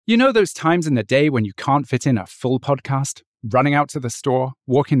You know those times in the day when you can't fit in a full podcast? Running out to the store,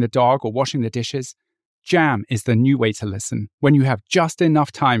 walking the dog, or washing the dishes? Jam is the new way to listen when you have just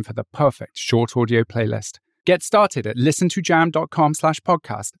enough time for the perfect short audio playlist. Get started at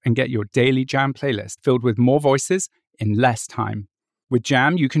listentojam.com/podcast and get your daily Jam playlist filled with more voices in less time. With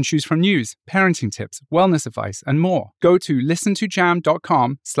Jam, you can choose from news, parenting tips, wellness advice, and more. Go to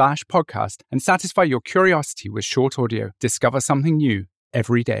listentojam.com/podcast and satisfy your curiosity with short audio. Discover something new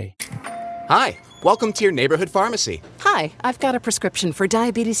every day. Hi, welcome to your neighborhood pharmacy. Hi, I've got a prescription for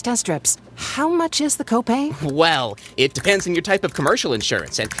diabetes test strips. How much is the copay? Well, it depends on your type of commercial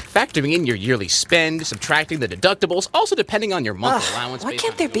insurance and factoring in your yearly spend, subtracting the deductibles, also depending on your monthly allowance. Why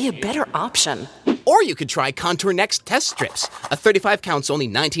can't there be a better option? Or you could try Contour Next test strips. A 35 count's only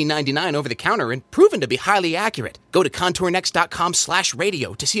 $19.99 over the counter and proven to be highly accurate. Go to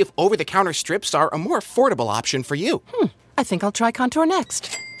contournext.com/radio to see if over-the-counter strips are a more affordable option for you. I think I'll try Contour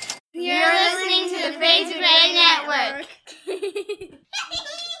Next. You're listening to the Fade to Gray Network.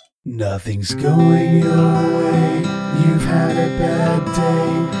 Nothing's going your way. You've had a bad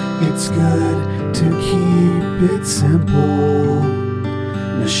day. It's good to keep it simple.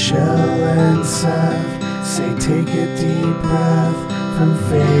 Michelle and Seth say take a deep breath from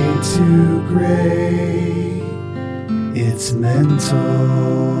fade to gray. It's mental.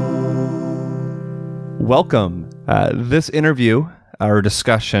 Welcome. This interview, or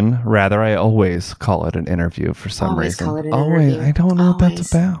discussion, rather, I always call it an interview for some reason. Call it an interview. I don't know what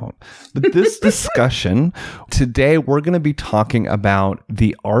that's about. But this discussion, today we're going to be talking about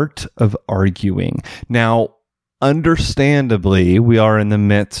the art of arguing. Now, understandably, we are in the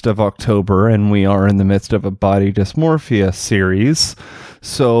midst of October and we are in the midst of a body dysmorphia series.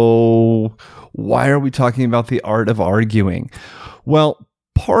 So why are we talking about the art of arguing? Well,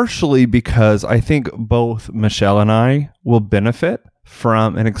 partially because I think both Michelle and I will benefit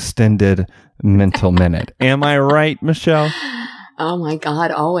from an extended mental minute. Am I right, Michelle? Oh my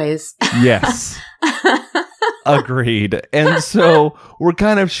God, always. Yes. Agreed. And so we're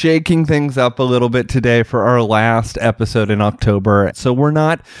kind of shaking things up a little bit today for our last episode in October. So we're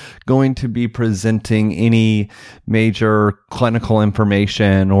not going to be presenting any major clinical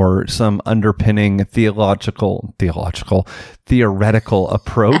information or some underpinning theoretical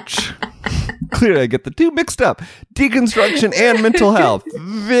approach. Clearly, I get the two mixed up. Deconstruction and mental health.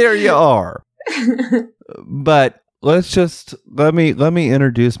 There you are. But let me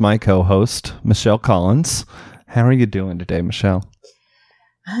introduce my co-host, Michelle Collins. How are you doing today, Michelle?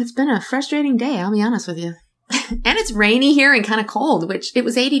 It's been a frustrating day, I'll be honest with you. And it's rainy here and kind of cold, which it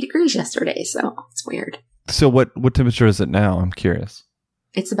was 80 degrees yesterday, so it's weird. So what temperature is it now? I'm curious.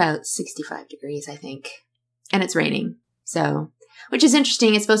 It's about 65 degrees, I think. And it's raining, so, which is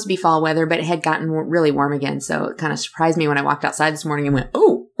interesting. It's supposed to be fall weather, but it had gotten really warm again, so it kind of surprised me when I walked outside this morning and went,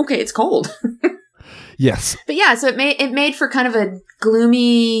 oh, okay, it's cold. Yes. But yeah, so it made for kind of a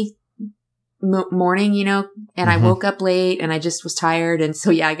gloomy morning, you know, and I woke up late and I just was tired. And so,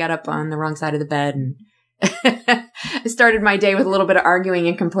 yeah, I got up on the wrong side of the bed and I started my day with a little bit of arguing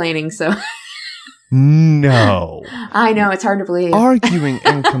and complaining. So no, I know it's hard to believe. Arguing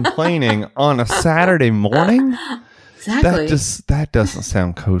and complaining on a Saturday morning. Exactly. That doesn't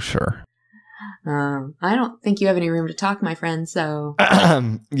sound kosher. I don't think you have any room to talk, my friend. So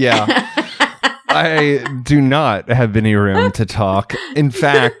yeah, I do not have any room to talk. In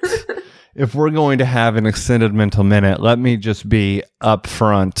fact, if we're going to have an extended mental minute, let me just be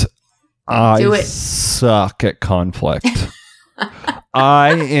upfront. I suck at conflict.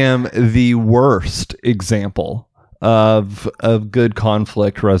 I am the worst example of good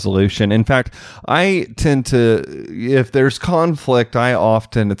conflict resolution. In fact, I tend to, if there's conflict,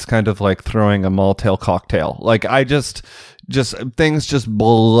 it's kind of like throwing a Molotov cocktail. Like I just things just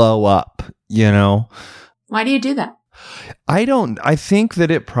blow up, you know? Why do you do that? I think that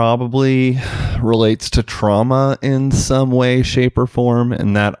it probably relates to trauma in some way, shape, or form,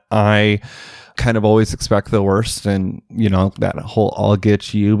 and that I kind of always expect the worst, and, you know, that whole I'll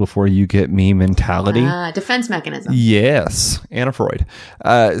get you before you get me mentality. Defense mechanism. Yes, Anna Freud.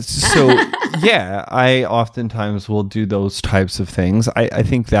 So, yeah, I oftentimes will do those types of things. I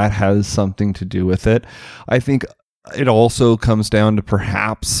think that has something to do with it. I think it also comes down to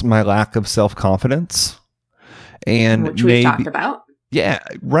perhaps my lack of self-confidence. And which we've talked about. Yeah,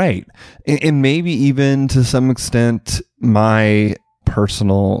 right. And maybe even to some extent, my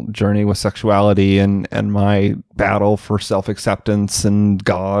personal journey with sexuality and my battle for self-acceptance and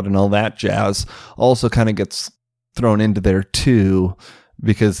God and all that jazz also kind of gets thrown into there too,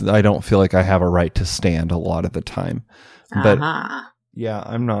 because I don't feel like I have a right to stand a lot of the time. But yeah,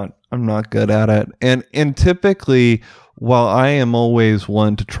 I'm not good at it. And typically while I am always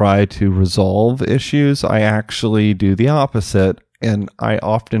one to try to resolve issues, I actually do the opposite. And I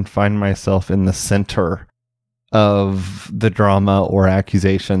often find myself in the center of the drama or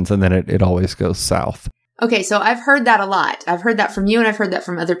accusations, and then it always goes south. Okay, so I've heard that a lot. I've heard that from you, and I've heard that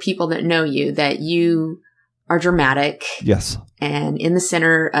from other people that know you, that you are dramatic. Yes. And in the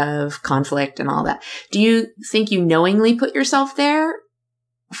center of conflict and all that. Do you think you knowingly put yourself there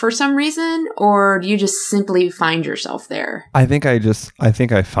for some reason, or do you just simply find yourself there? I think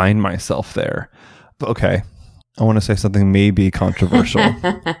I find myself there. Okay. I want to say something maybe controversial.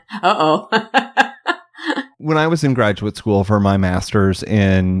 Uh-oh. When I was in graduate school for my master's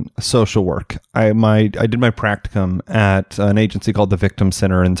in social work, I did my practicum at an agency called the Victim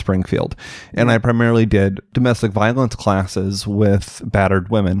Center in Springfield. And I primarily did domestic violence classes with battered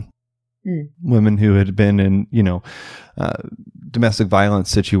women. Women who had been in, domestic violence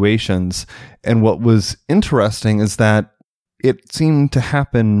situations. And what was interesting is that it seemed to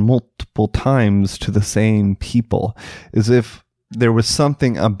happen multiple times to the same people, as if there was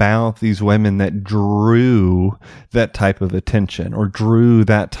something about these women that drew that type of attention or drew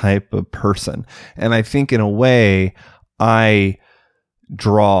that type of person. And I think in a way, I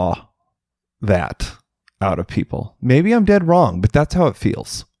draw that out of people. Maybe I'm dead wrong, but that's how it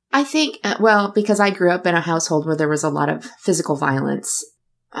feels. I think, because I grew up in a household where there was a lot of physical violence,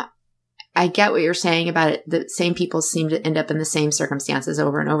 I get what you're saying about it. The same people seem to end up in the same circumstances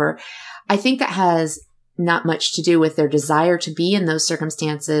over and over. I think that has not much to do with their desire to be in those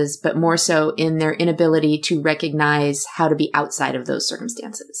circumstances, but more so in their inability to recognize how to be outside of those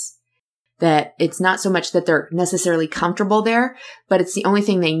circumstances. That it's not so much that they're necessarily comfortable there, but it's the only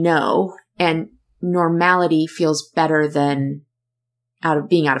thing they know, and normality feels better than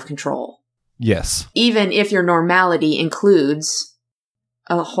being out of control. Yes. Even if your normality includes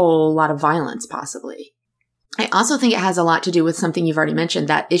a whole lot of violence, possibly. I also think it has a lot to do with something you've already mentioned,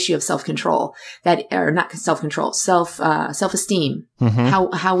 that issue of self-control, self-esteem,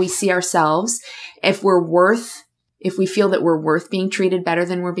 how we see ourselves. If we feel that we're worth being treated better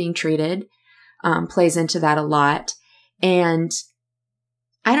than we're being treated, plays into that a lot. And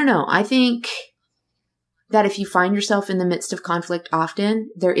I don't know. I think that if you find yourself in the midst of conflict often,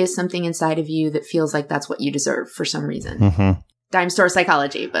 there is something inside of you that feels like that's what you deserve for some reason. Dime store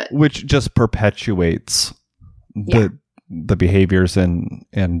psychology, but which just perpetuates the behaviors and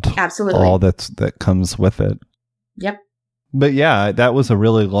absolutely all that comes with it. Yep. But yeah, that was a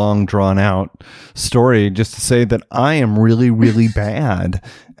really long, drawn out story just to say that I am really, really bad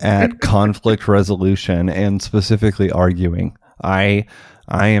at conflict resolution and specifically arguing. I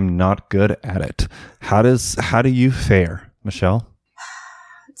am not good at it. How do you fare, Michelle?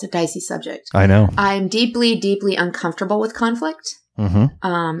 It's a dicey subject. I know. I'm deeply, deeply uncomfortable with conflict.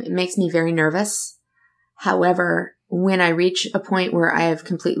 It makes me very nervous. However, when I reach a point where I have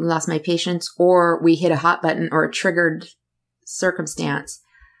completely lost my patience, or we hit a hot button or a triggered circumstance,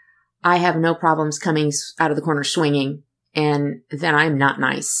 I have no problems coming out of the corner swinging, and then I'm not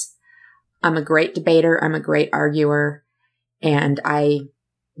nice. I'm a great debater. I'm a great arguer, and I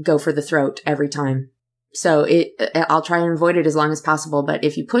go for the throat every time. So I'll try and avoid it as long as possible. But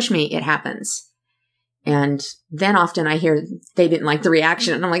if you push me, it happens. And then often I hear they didn't like the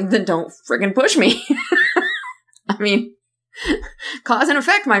reaction, and I'm like, then don't friggin' push me. I mean, cause and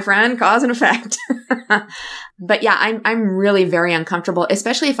effect, my friend, cause and effect. But yeah, I'm really very uncomfortable,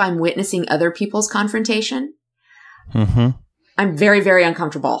 especially if I'm witnessing other people's confrontation. I'm very, very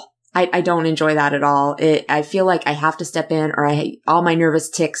uncomfortable. I don't enjoy that at all. I feel like I have to step in, or all my nervous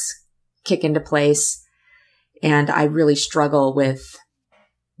tics kick into place, and I really struggle with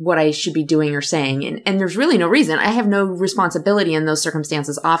what I should be doing or saying. And there's really no reason. I have no responsibility in those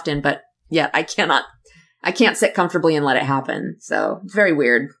circumstances often, but yet I can't sit comfortably and let it happen. So it's very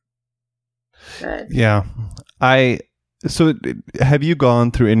weird. But yeah. So have you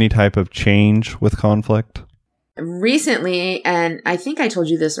gone through any type of change with conflict? Recently, and I think I told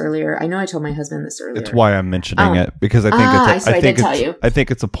you this earlier. I know I told my husband this earlier. That's why I'm mentioning it, because I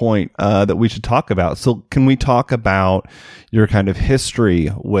think it's a point that we should talk about. So can we talk about your kind of history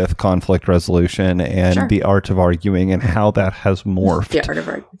with conflict resolution and the art of arguing and how that has morphed? The art of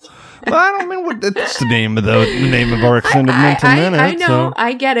arguing. Well, I don't mean that's the name of our extended mental minute. I know, so.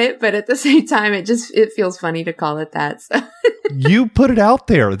 I get it, but at the same time, it feels funny to call it that. So. You put it out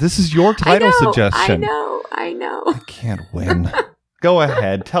there. This is your title suggestion. I know. I can't win. Go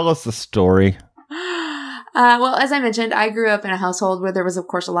ahead. Tell us the story. Well, as I mentioned, I grew up in a household where there was, of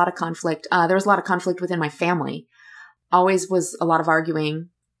course, a lot of conflict. There was a lot of conflict within my family. Always was a lot of arguing,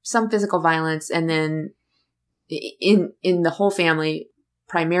 some physical violence, and then in the whole family,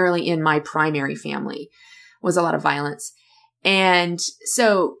 primarily in my primary family, was a lot of violence. And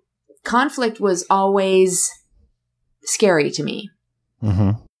so conflict was always scary to me.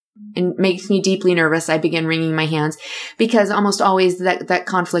 Mm-hmm. And makes me deeply nervous. I begin wringing my hands because almost always that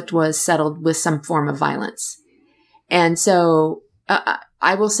conflict was settled with some form of violence. And so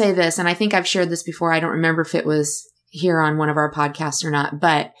I will say this, and I think I've shared this before. I don't remember if it was here on one of our podcasts or not,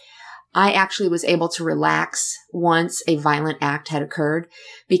 but I actually was able to relax once a violent act had occurred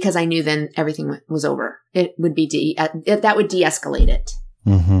because I knew then everything was over. It would be that would de-escalate it.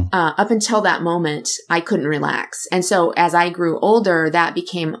 Mm-hmm. Up until that moment, I couldn't relax. And so as I grew older, that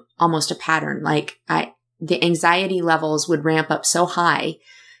became almost a pattern. Like the anxiety levels would ramp up so high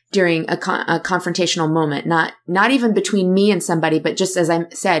during a confrontational moment, not even between me and somebody, but just as I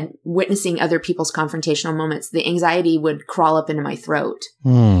said, witnessing other people's confrontational moments, the anxiety would crawl up into my throat.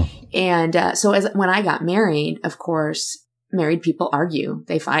 And so when I got married, of course, married people argue,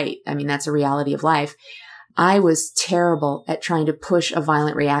 they fight. I mean, that's a reality of life. I was terrible at trying to push a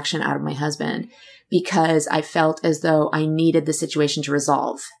violent reaction out of my husband because I felt as though I needed the situation to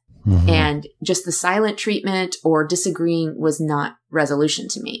resolve. Mm-hmm. And just the silent treatment or disagreeing was not resolution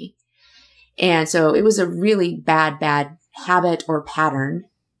to me. And so it was a really bad habit or pattern.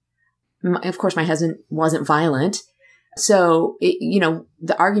 Of course, my husband wasn't violent. So,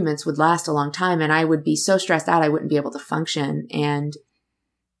 the arguments would last a long time and I would be so stressed out I wouldn't be able to function. And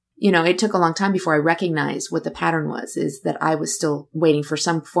it took a long time before I recognized what the pattern was, is that I was still waiting for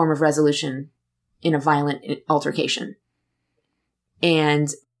some form of resolution in a violent altercation. And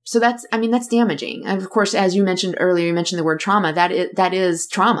so that's damaging. And of course, as you mentioned earlier, you mentioned the word trauma. That is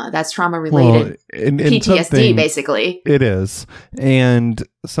trauma. That's trauma related. Well, PTSD, basically. It is. And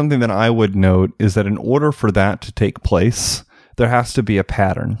something that I would note is that in order for that to take place, there has to be a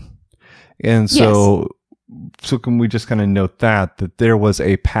pattern. And so... Yes. So can we just kind of note that there was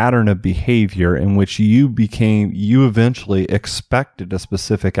a pattern of behavior in which you eventually expected a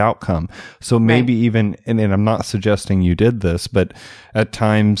specific outcome. So maybe even, and I'm not suggesting you did this, but at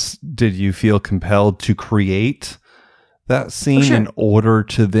times did you feel compelled to create that scene in order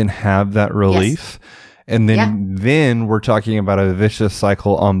to then have that relief? Yes. And then we're talking about a vicious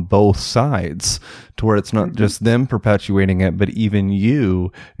cycle on both sides to where it's not just them perpetuating it, but even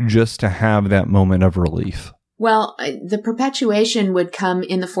you just to have that moment of relief. Well, the perpetuation would come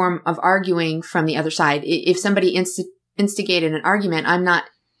in the form of arguing from the other side. If somebody instigated an argument, I'm not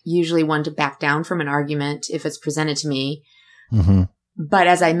usually one to back down from an argument if it's presented to me. Mm-hmm. But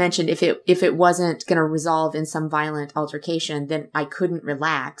as I mentioned, if it wasn't going to resolve in some violent altercation, then I couldn't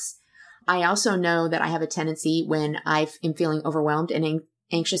relax. I also know that I have a tendency when I am feeling overwhelmed and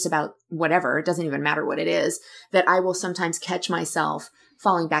anxious about whatever, it doesn't even matter what it is, that I will sometimes catch myself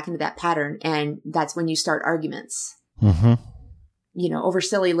falling back into that pattern. And that's when you start arguments, over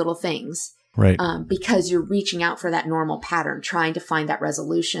silly little things. Right. Because you're reaching out for that normal pattern, trying to find that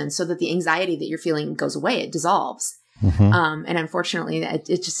resolution so that the anxiety that you're feeling goes away, it dissolves. Mm-hmm. And unfortunately, it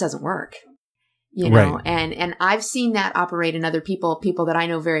just doesn't work. Right. And I've seen that operate in other people that I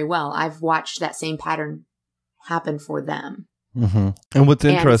know very well. I've watched that same pattern happen for them. Mm-hmm. And what's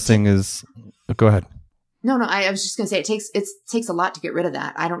interesting is, go ahead. No, I was just going to say it takes a lot to get rid of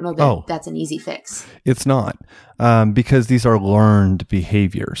that. I don't know that that's an easy fix. It's not, because these are learned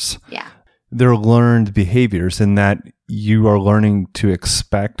behaviors. Yeah. They're learned behaviors in that you are learning to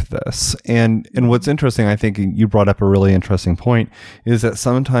expect this. And what's interesting, I think you brought up a really interesting point, is that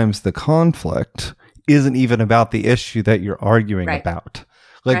sometimes the conflict isn't even about the issue that you're arguing about.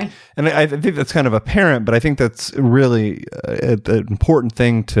 And I think that's kind of apparent, but I think that's really an important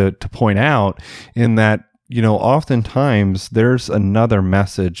thing to point out, in that, oftentimes there's another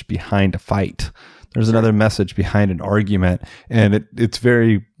message behind a fight. There's another message behind an argument, and it's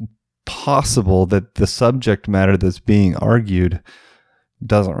very possible that the subject matter that's being argued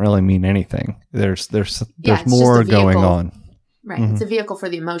doesn't really mean anything. There's more going on. Right. Mm-hmm. It's a vehicle for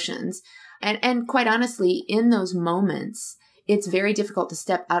the emotions. And quite honestly, in those moments, it's very difficult to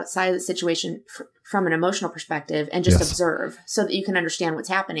step outside of the situation from an emotional perspective and just observe so that you can understand what's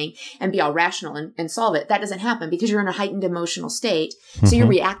happening and be all rational and solve it. That doesn't happen because you're in a heightened emotional state. So you're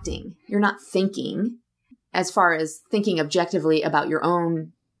reacting. You're not thinking as far as thinking objectively about your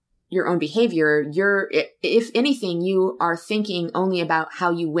own behavior. If anything, you are thinking only about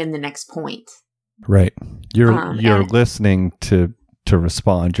how you win the next point. Right. You're listening to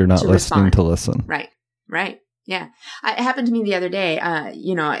respond. You're not listening to listen. Right. Yeah. It happened to me the other day.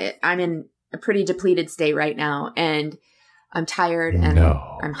 I'm in a pretty depleted state right now, and I'm tired and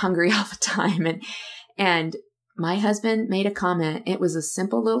I'm hungry all the time. And my husband made a comment. It was a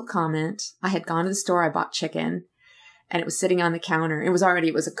simple little comment. I had gone to the store. I bought chicken, and it was sitting on the counter. It was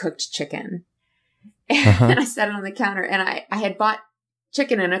a cooked chicken. and I set it on the counter, and I had bought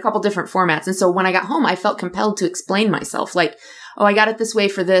chicken in a couple different formats. And so when I got home, I felt compelled to explain myself, like, oh, I got it this way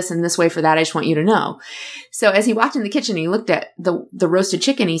for this and this way for that. I just want you to know. So as he walked in the kitchen, he looked at the roasted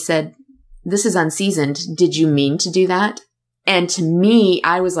chicken. He said, "This is unseasoned. Did you mean to do that?" And to me,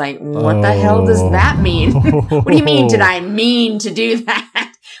 I was like, what the hell does that mean? What do you mean? Did I mean to do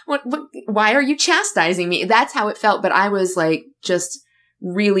that? Why are you chastising me? That's how it felt. But I was like, just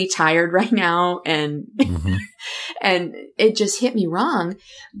really tired right now. And, and it just hit me wrong.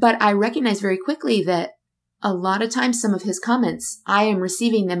 But I recognized very quickly that a lot of times some of his comments, I am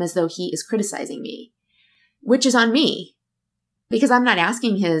receiving them as though he is criticizing me, which is on me because I'm not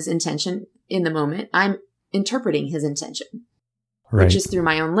asking his intention in the moment. I'm interpreting his intention. Right. Which is through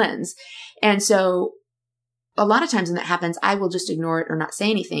my own lens. And so a lot of times when that happens, I will just ignore it or not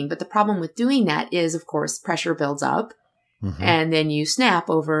say anything. But the problem with doing that is, of course, pressure builds up and then you snap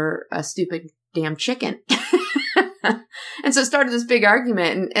over a stupid damn chicken. And so it started this big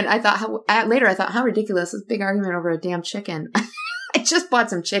argument. And I thought, later I thought, how ridiculous, this big argument over a damn chicken. I just bought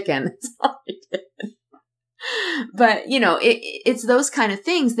some chicken. That's all I did. But, it's those kind of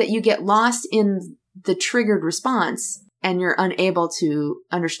things that you get lost in the triggered response. And you're unable to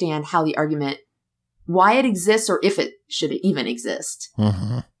understand how the argument, why it exists or if it should even exist.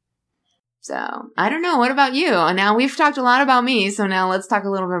 So I don't know. What about you? And now we've talked a lot about me. So now let's talk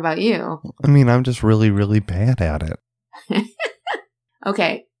a little bit about you. I mean, I'm just really, really bad at it.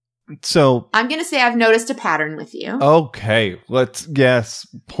 Okay. So I'm going to say I've noticed a pattern with you. Okay. Let's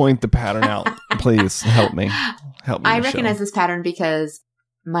point the pattern out. Please help me. I recognize this pattern because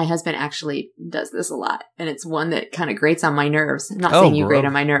my husband actually does this a lot, and it's one that kind of grates on my nerves. I'm not saying you grate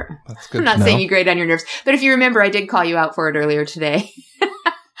on my nerve. That's good. I'm not saying you grate on your nerves, but if you remember, I did call you out for it earlier today.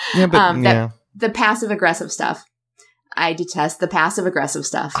 Yeah, but the passive aggressive stuff. I detest the passive aggressive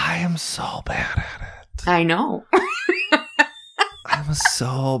stuff. I am so bad at it. I know. I'm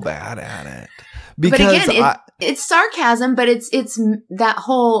so bad at it. Because but again, it's sarcasm, but it's that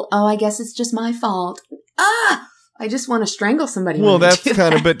whole, oh, I guess it's just my fault. I just want to strangle somebody. Well, that's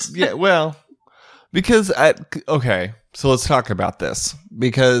kind of, but yeah, well, because okay, so let's talk about this.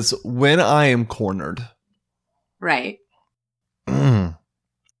 Because when I am cornered, right, and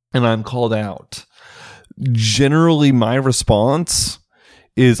I'm called out, generally my response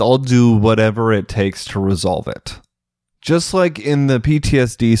is I'll do whatever it takes to resolve it. Just like in the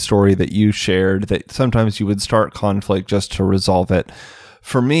PTSD story that you shared, that sometimes you would start conflict just to resolve it.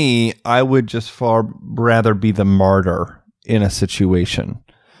 For me, I would just far rather be the martyr in a situation.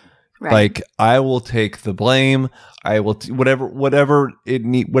 Right. Like, I will take the blame. I will whatever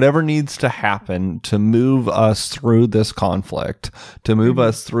needs to happen to move us through this conflict, to move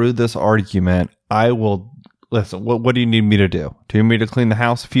us through this argument. I will listen. What do you need me to do? Do you need me to clean the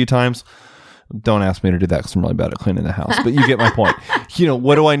house a few times? Don't ask me to do that because I'm really bad at cleaning the house. But you get my point.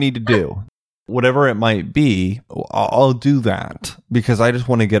 What do I need to do? Whatever it might be, I'll do that because I just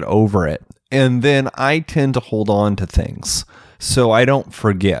want to get over it. And then I tend to hold on to things so I don't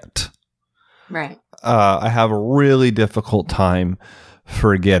forget. Right. I have a really difficult time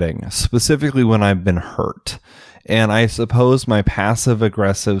forgetting, specifically when I've been hurt. And I suppose my passive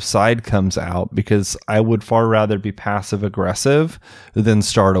aggressive side comes out because I would far rather be passive aggressive than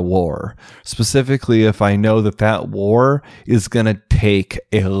start a war. Specifically, if I know that war is going to take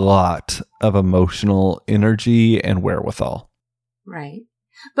a lot of emotional energy and wherewithal. Right.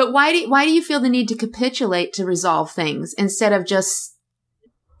 But why do you feel the need to capitulate to resolve things instead of just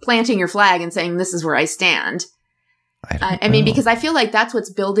planting your flag and saying, this is where I stand? I mean, because I feel like that's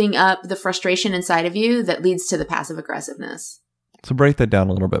what's building up the frustration inside of you that leads to the passive aggressiveness. So break that down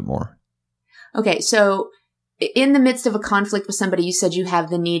a little bit more. Okay. So in the midst of a conflict with somebody, you said you have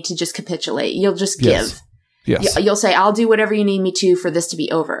the need to just capitulate. You'll just give. Yes. You'll say, I'll do whatever you need me to for this to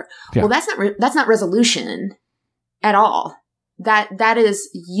be over. Yeah. Well, that's not resolution at all. That is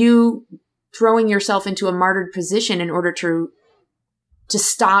you throwing yourself into a martyred position in order to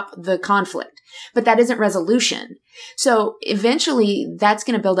stop the conflict. But that isn't resolution. So eventually that's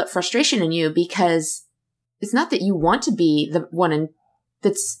going to build up frustration in you because it's not that you want to be the one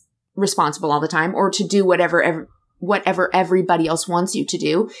that's responsible all the time or to do whatever everybody else wants you to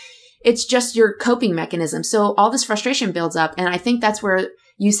do. It's just your coping mechanism. So all this frustration builds up. And I think that's where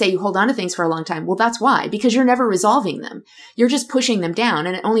you say you hold on to things for a long time. Well, that's why, because you're never resolving them. You're just pushing them down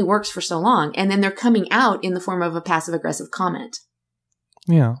and it only works for so long. And then they're coming out in the form of a passive aggressive comment.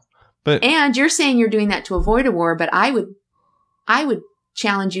 Yeah. And you're saying you're doing that to avoid a war, but I would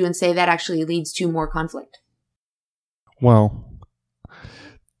challenge you and say that actually leads to more conflict. Well,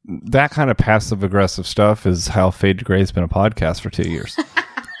 that kind of passive aggressive stuff is how Fade to Gray's been a podcast for 2 years.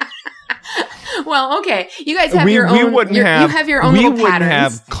 Well, Well, okay. You guys have we your own. wouldn't you have, have your own we little wouldn't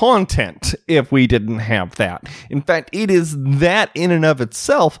patterns. have content if we didn't have that. In fact, it is that in and of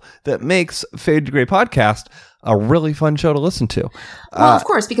itself that makes Fade to Gray podcast a really fun show to listen to. Well, of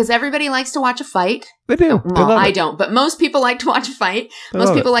course, because everybody likes to watch a fight. They do. They Well, love I it. don't, but most people like to watch a fight. They Most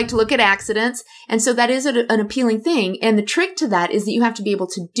love people it. like to look at accidents. And so that is an appealing thing. And the trick to that is that you have to be able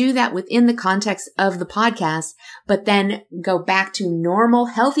to do that within the context of the podcast, but then go back to normal,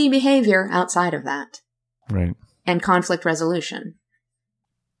 healthy behavior outside of that Right. and conflict resolution.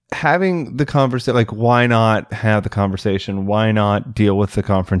 Having the conversation, like, why not have the conversation? Why not deal with the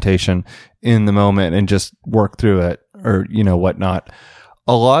confrontation in the moment and just work through it, or, whatnot?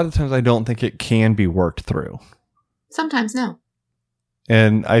 A lot of times I don't think it can be worked through. Sometimes no.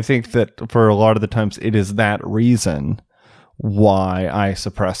 And I think that for a lot of the times it is that reason why I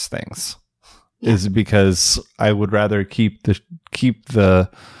suppress things, is because I would rather keep the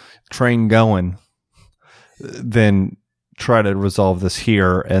train going than try to resolve this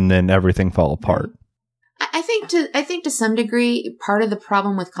here and then everything fall apart. I think to some degree, part of the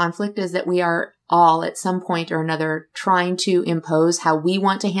problem with conflict is that we are all at some point or another trying to impose how we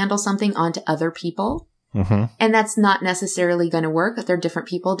want to handle something onto other people. Mm-hmm. And that's not necessarily going to work. They're different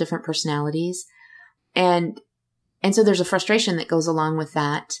people, different personalities. And so there's a frustration that goes along with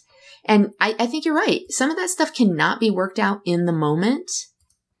that. And I think you're right. Some of that stuff cannot be worked out in the moment.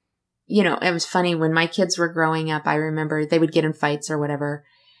 It was funny when my kids were growing up. I remember they would get in fights or whatever.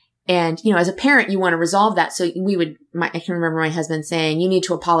 And, as a parent, you want to resolve that. So I can remember my husband saying, you need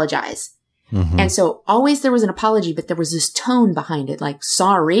to apologize. Mm-hmm. And so always there was an apology, but there was this tone behind it, like,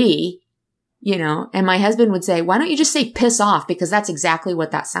 sorry, and my husband would say, why don't you just say piss off? Because that's exactly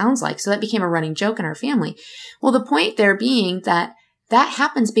what that sounds like. So that became a running joke in our family. Well, the point there being that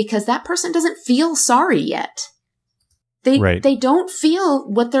happens because that person doesn't feel sorry yet. They don't feel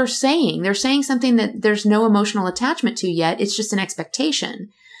what they're saying. They're saying something that there's no emotional attachment to yet. It's just an expectation.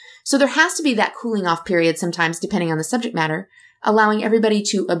 So there has to be that cooling off period sometimes, depending on the subject matter, allowing everybody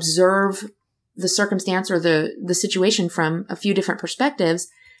to observe the circumstance or the situation from a few different perspectives,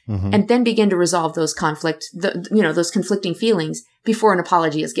 mm-hmm. and then begin to resolve those those conflicting feelings before an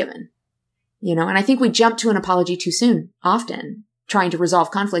apology is given. And I think we jump to an apology too soon, often trying to resolve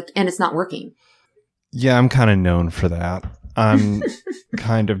conflict, and it's not working. Yeah, I'm kind of known for that. I'm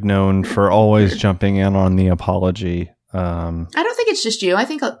kind of known for always jumping in on the apology. I don't think it's just you. I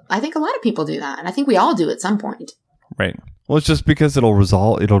think a lot of people do that. And I think we all do at some point. Right. Well, it's just because it'll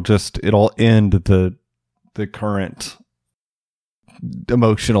end the current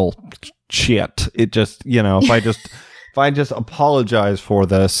emotional shit. It just, if I just apologize for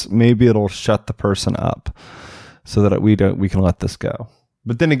this, maybe it'll shut the person up so that we can let this go.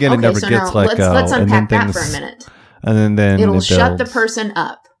 But then again, it never gets let go. Let's unpack that for a minute. And then it'll shut the person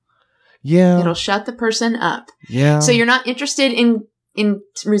up. Yeah. It'll shut the person up. Yeah. So you're not interested in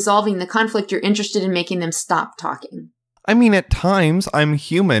resolving the conflict. You're interested in making them stop talking. I mean, at times I'm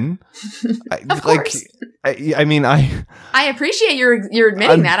human. Of course. I appreciate you're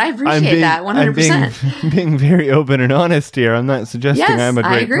admitting that. I appreciate that 100%. I'm being very open and honest here. I'm not suggesting I'm a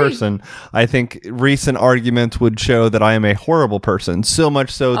great person. I think recent arguments would show that I am a horrible person. So much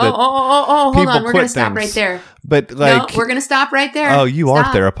so that hold on, we're going to stop right there. But no, we're going to stop right there. Oh, you are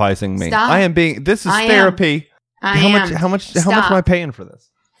therapizing me. Stop. I am being. This is therapy. How much am I paying for this?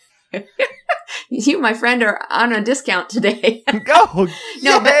 You, my friend, are on a discount today. Go.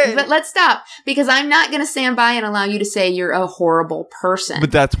 No, but let's stop, because I'm not going to stand by and allow you to say you're a horrible person.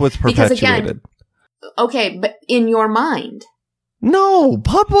 But that's what's perpetuated. Because again, okay, but in your mind. No,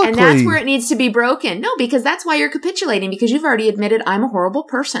 publicly. And that's where it needs to be broken. No, because that's why you're capitulating, because you've already admitted I'm a horrible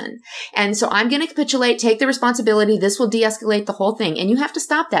person. And so I'm going to capitulate, take the responsibility. This will de-escalate the whole thing. And you have to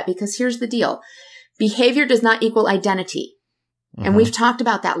stop that, because here's the deal. Behavior does not equal identity. Mm-hmm. And we've talked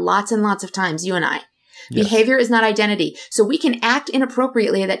about that lots and lots of times, you and I. Yes. Behavior is not identity. So we can act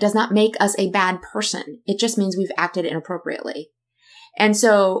inappropriately. That does not make us a bad person. It just means we've acted inappropriately. And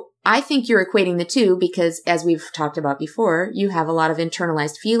so I think you're equating the two, because as we've talked about before, you have a lot of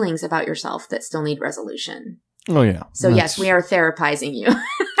internalized feelings about yourself that still need resolution. Oh yeah. So yes, we are therapizing you.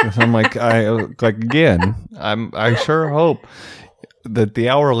 I'm again, I sure hope that the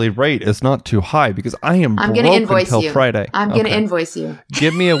hourly rate is not too high, because I'm broke until Friday. I'm going to invoice you.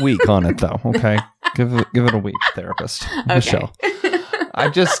 Give me a week on it though. Okay. Give it a week, therapist. Okay. Michelle.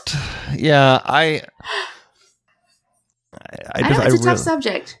 It's a tough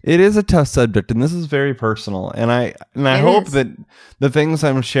subject. It is a tough subject, and this is very personal. And I hope that the things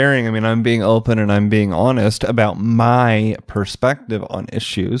I'm sharing, I'm being open and I'm being honest about my perspective on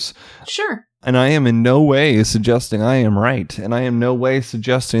issues. Sure. And I am in no way suggesting I am right. And I am no way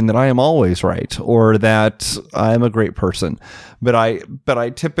suggesting that I am always right or that I am a great person. But I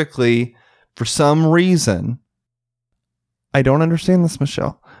typically, for some reason, I don't understand this,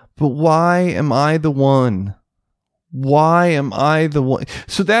 Michelle. But why am I the one? Why am I the one?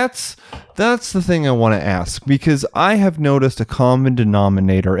 So that's the thing I want to ask, because I have noticed a common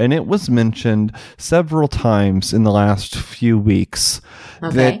denominator, and it was mentioned several times in the last few weeks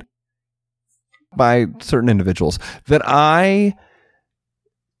that by certain individuals, that I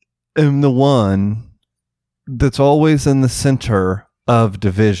am the one that's always in the center of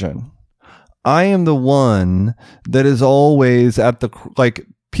division. I am the one that is always at the, like,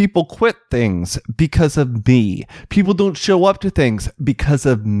 people quit things because of me. People don't show up to things because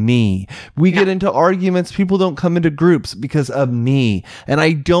of me. We get into arguments. People don't come into groups because of me. And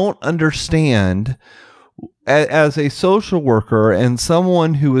I don't understand, as a social worker and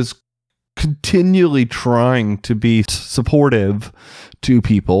someone who is continually trying to be supportive to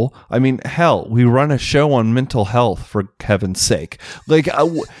people. I mean, hell, we run a show on mental health, for heaven's sake. Like,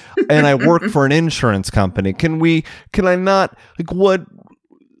 and I work for an insurance company. Can I not, like, what?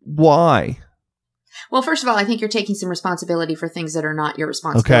 Why? Well, first of all, I think you're taking some responsibility for things that are not your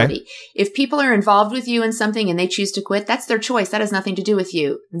responsibility. Okay. If people are involved with you in something and they choose to quit, that's their choice. That has nothing to do with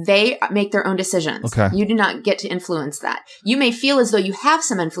you. They make their own decisions. Okay. You do not get to influence that. You may feel as though you have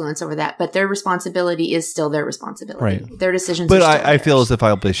some influence over that, but their responsibility is still their responsibility. Right. Their decisions are still theirs. But I feel as if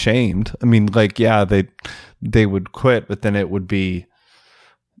I'll be shamed. I mean, like, yeah, they would quit, but then it would be,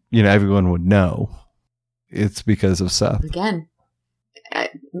 you know, everyone would know it's because of Seth. Again,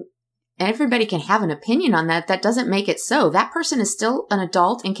 everybody can have an opinion on that. That doesn't make it so. That person is still an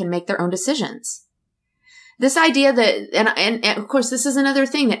adult and can make their own decisions. This idea that, and of course, this is another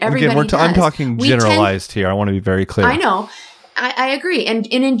thing that everybody does. I'm talking generalized here. I want to be very clear. I know. I agree. And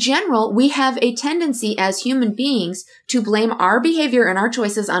in general, we have a tendency as human beings to blame our behavior and our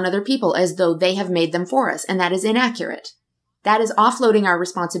choices on other people as though they have made them for us. And that is inaccurate. That is offloading our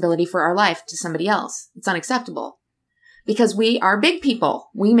responsibility for our life to somebody else. It's unacceptable. Because we are big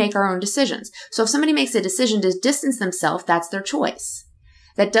people. We make our own decisions. So if somebody makes a decision to distance themselves, that's their choice.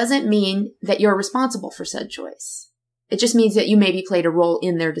 That doesn't mean that you're responsible for said choice. It just means that you maybe played a role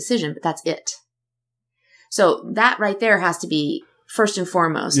in their decision, but that's it. So that right there has to be first and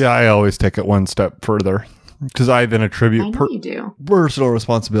foremost. Yeah, I always take it one step further because I then attribute personal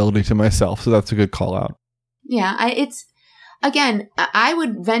responsibility to myself. So that's a good call out. Yeah, I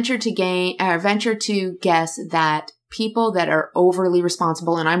would venture to guess that people that are overly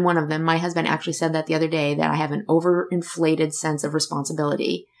responsible, and I'm one of them. My husband actually said that the other day, that I have an overinflated sense of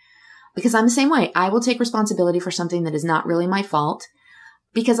responsibility because I'm the same way. I will take responsibility for something that is not really my fault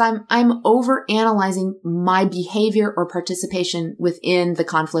because I'm overanalyzing my behavior or participation within the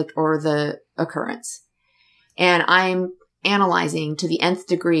conflict or the occurrence. And I'm analyzing to the nth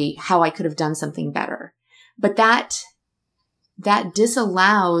degree how I could have done something better. But that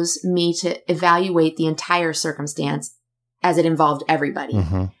disallows me to evaluate the entire circumstance as it involved everybody.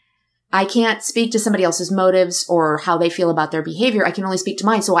 Mm-hmm. I can't speak to somebody else's motives or how they feel about their behavior. I can only speak to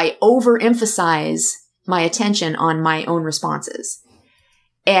mine. So I overemphasize my attention on my own responses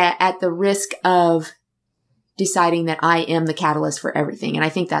at the risk of deciding that I am the catalyst for everything. And I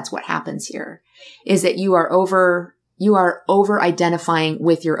think that's what happens here, is that you are over identifying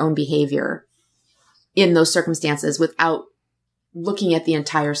with your own behavior in those circumstances without looking at the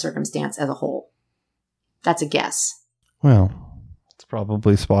entire circumstance as a whole. That's a guess. Well, it's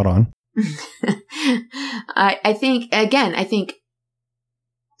probably spot on. I think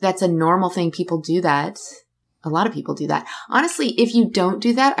that's a normal thing. People do that. A lot of people do that. Honestly, if you don't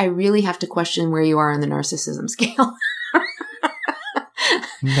do that, I really have to question where you are on the narcissism scale.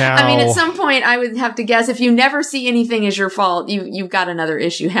 Now, I mean, at some point, I would have to guess if you never see anything as your fault, you've got another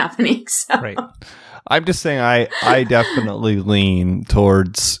issue happening. So. Right. I'm just saying I definitely lean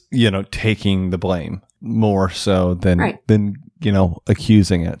towards, taking the blame more so than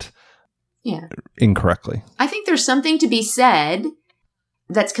accusing it incorrectly. I think there's something to be said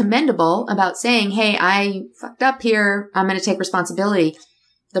that's commendable about saying, hey, I fucked up here. I'm going to take responsibility.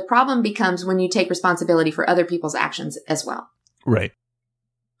 The problem becomes when you take responsibility for other people's actions as well. Right.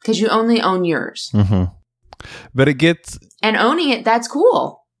 Because you only own yours. Mm-hmm. But and owning it, that's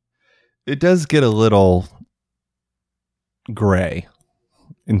cool. It does get a little gray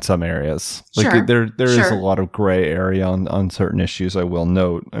in some areas. Like sure. There is a lot of gray area on certain issues, I will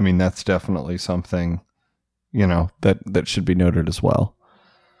note. I mean, that's definitely something, that should be noted as well.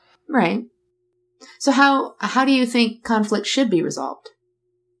 Right. So how do you think conflict should be resolved?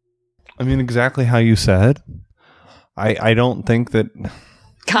 I mean, exactly how you said. I don't think that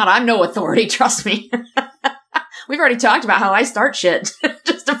God, I'm no authority. Trust me. We've already talked about how I start shit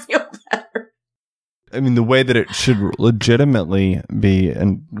just to feel better. I mean, the way that it should legitimately be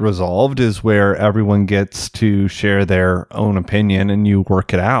resolved is where everyone gets to share their own opinion and you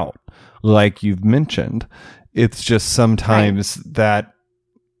work it out. Like you've mentioned, it's just sometimes that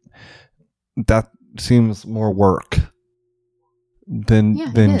seems more work than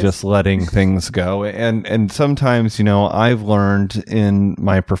just letting things go. And sometimes, you know, I've learned in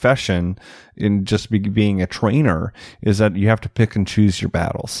my profession, in just being a trainer, is that you have to pick and choose your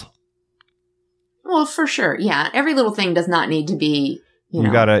battles. Well, for sure. Yeah. Every little thing does not need to be, you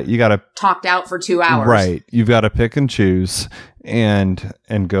know, you gotta talked out for 2 hours. Right. You've got to pick and choose and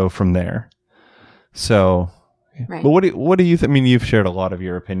go from there. So, right. But what do you think? I mean, you've shared a lot of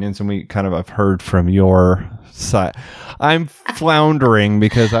your opinions and we kind of have heard from your side. I'm floundering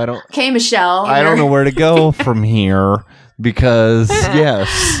because I don't. Okay, Michelle. I don't know where to go from here because yes,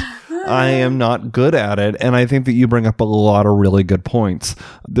 I am not good at it. And I think that you bring up a lot of really good points.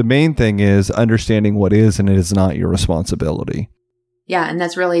 The main thing is understanding what is and it is not your responsibility. Yeah, and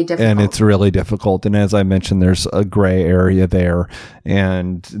that's really difficult. And it's really difficult. And as I mentioned, there's a gray area there,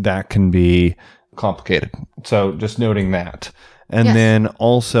 and that can be complicated. So just noting that. And then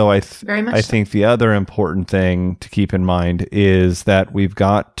also, I think the other important thing to keep in mind is that we've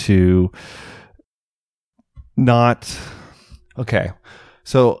got to not... Okay,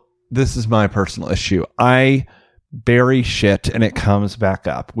 so this is my personal issue. I bury shit and it comes back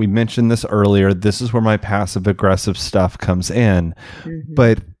up. We mentioned this earlier. This is where my passive aggressive stuff comes in. Mm-hmm.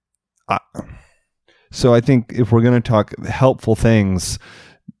 But so I think if we're going to talk helpful things,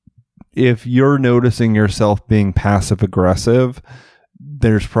 if you're noticing yourself being passive aggressive,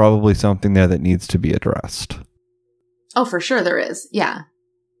 there's probably something there that needs to be addressed. Oh, for sure there is. Yeah.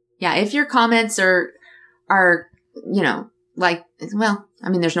 Yeah. If your comments are, you know, like, well, I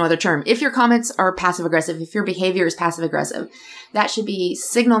mean, there's no other term. If your comments are passive aggressive, if your behavior is passive aggressive, that should be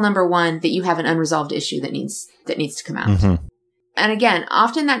signal number one that you have an unresolved issue that needs to come out. Mm-hmm. And again,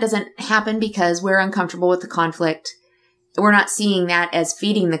 often that doesn't happen because we're uncomfortable with the conflict. We're not seeing that as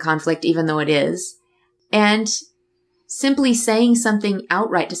feeding the conflict, even though it is. And simply saying something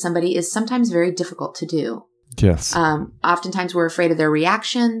outright to somebody is sometimes very difficult to do. Yes. Oftentimes we're afraid of their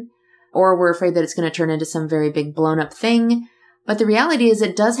reaction, or we're afraid that it's going to turn into some very big blown up thing. But the reality is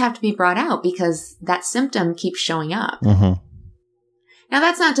it does have to be brought out because that symptom keeps showing up. Mm-hmm. Now,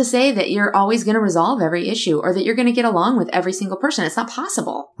 that's not to say that you're always going to resolve every issue or that you're going to get along with every single person. It's not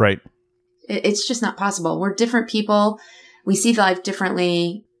possible. Right. It's just not possible. We're different people. We see life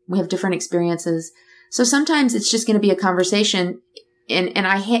differently. We have different experiences. So sometimes it's just going to be a conversation. And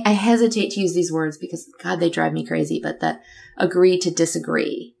I hesitate to use these words because, God, they drive me crazy, but that agree to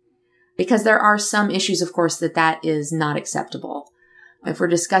disagree. Because there are some issues, of course, that is not acceptable. If we're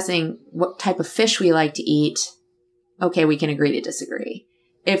discussing what type of fish we like to eat, okay, we can agree to disagree.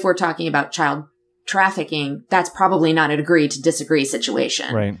 If we're talking about child trafficking, that's probably not an agree to disagree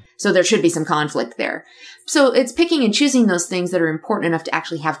situation. Right. So there should be some conflict there. So it's picking and choosing those things that are important enough to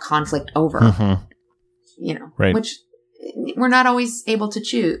actually have conflict over. Mm-hmm. You know, right. Which we're not always able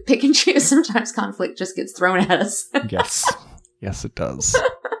to pick and choose. Sometimes conflict just gets thrown at us. Yes. Yes, it does.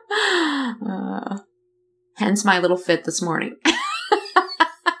 Hence my little fit this morning.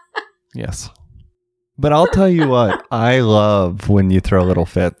 Yes. But I'll tell you what, I love when you throw little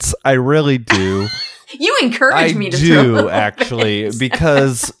fits. I really do. You encourage me to throw throw little actually, fits.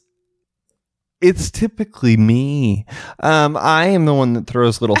 because it's typically me. I am the one that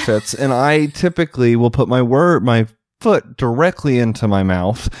throws little fits, and I typically will put my foot directly into my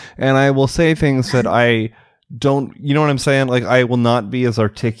mouth, and I will say things that I don't, you know what I'm saying? Like, I will not be as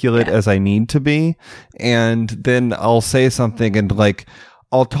articulate as I need to be, and then I'll say something and like,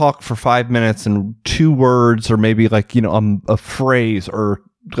 I'll talk for 5 minutes and 2 words or maybe like, you know, a phrase or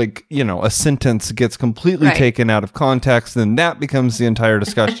like, you know, a sentence gets completely taken out of context. And that becomes the entire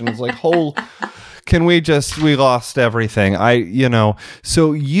discussion. It's like, we lost everything.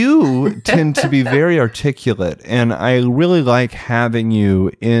 So you tend to be very articulate, and I really like having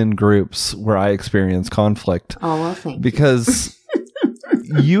you in groups where I experience conflict. Oh, well, thank you. Because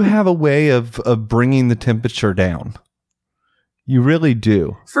you have a way of bringing the temperature down. You really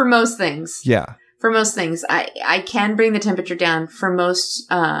do. For most things. Yeah. For most things. I can bring the temperature down for most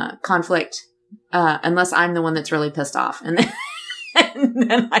conflict, unless I'm the one that's really pissed off. And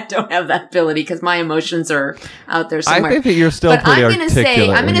then I don't have that ability because my emotions are out there somewhere. I think that you're still pretty articulate.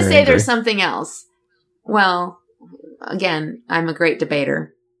 I'm going to say there's something else. Well, again, I'm a great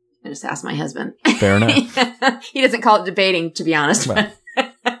debater. I just asked my husband. Fair enough. He doesn't call it debating, to be honest. Well.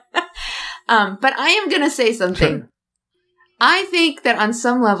 But I am going to say something. Sure. I think that on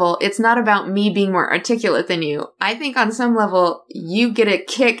some level, it's not about me being more articulate than you. I think on some level, you get a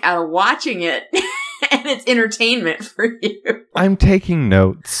kick out of watching it, and it's entertainment for you. I'm taking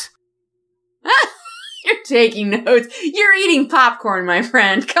notes. You're taking notes. You're eating popcorn, my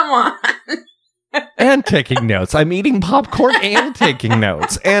friend. Come on. And taking notes. I'm eating popcorn and taking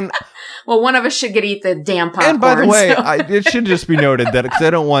notes. And well, one of us should eat the damn popcorn. And by the way, so. it should just be noted that because I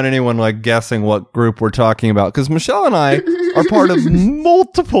don't want anyone like guessing what group we're talking about, because Michelle and I are part of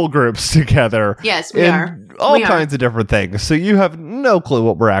multiple groups together. Yes, we are. All kinds of different things. So you have no clue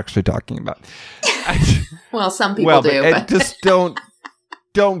what we're actually talking about. Well, some people do. But just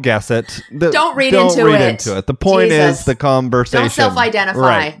don't guess it. Don't read into it. The point is the conversation. Don't self-identify.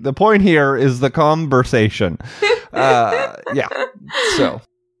 Right. The point here is the conversation. Yeah. So.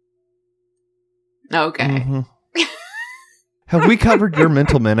 Okay. Mm-hmm. Have we covered your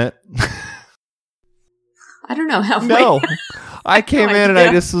mental minute? I don't know. No. I came in and I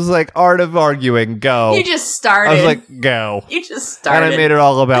just was like, art of arguing, go. You just started. I was like, go. You just started. And I made it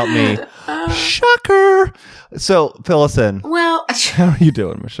all about me. Shocker. So, fill us in. Well, how are you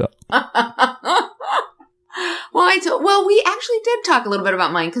doing, Michelle? Well, we actually did talk a little bit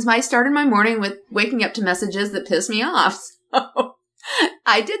about mine because I started my morning with waking up to messages that pissed me off. So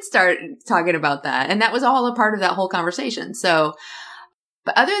I did start talking about that. And that was all a part of that whole conversation. So,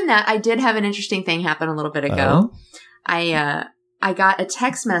 but other than that, I did have an interesting thing happen a little bit ago. I got a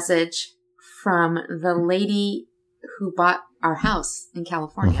text message from the lady who bought our house in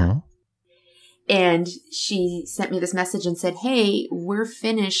California. Mm-hmm. And she sent me this message and said, hey, we're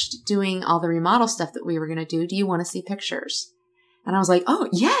finished doing all the remodel stuff that we were going to do. Do you want to see pictures? And I was like, oh,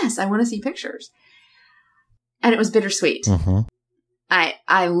 yes, I want to see pictures. And it was bittersweet. Mm-hmm.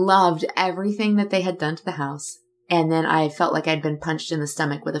 I loved everything that they had done to the house. And then I felt like I'd been punched in the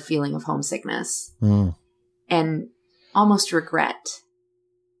stomach with a feeling of homesickness and almost regret,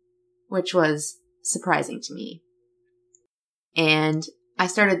 which was surprising to me. And I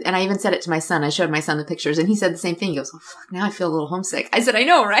even said it to my son. I showed my son the pictures and he said the same thing. He goes, oh, fuck, now I feel a little homesick. I said, I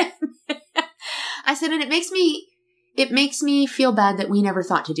know, right? I said, and it makes me feel bad that we never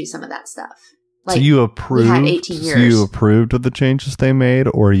thought to do some of that stuff. Like, so you approved? We had 18 years. So you approved of the changes they made,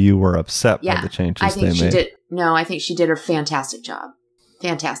 or you were upset by the changes they made? No, I think she did a fantastic job.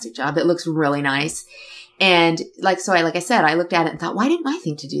 Fantastic job. It looks really nice. And like I said, I looked at it and thought, why didn't I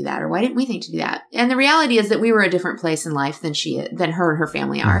think to do that? Or why didn't we think to do that? And the reality is that we were a different place in life than her and her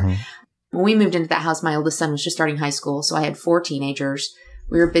family are. Mm-hmm. When we moved into that house, my oldest son was just starting high school. So I had 4 teenagers.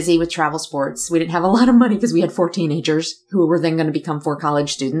 We were busy with travel sports. We didn't have a lot of money because we had 4 teenagers who were then going to become 4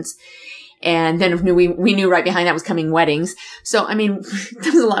 college students. And then we knew right behind that was coming weddings. So, I mean,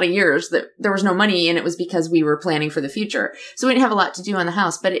 there was a lot of years that there was no money, and it was because we were planning for the future. So we didn't have a lot to do on the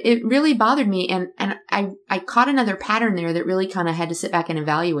house, but it really bothered me. And I caught another pattern there that really kind of had to sit back and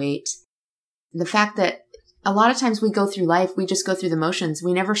evaluate the fact that a lot of times we go through life, we just go through the motions.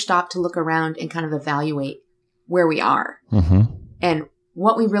 We never stop to look around and kind of evaluate where we are and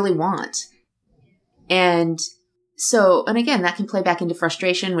what we really want. And so, and again, that can play back into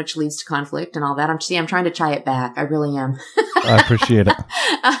frustration, which leads to conflict and all that. I'm trying to tie it back. I really am. I appreciate it.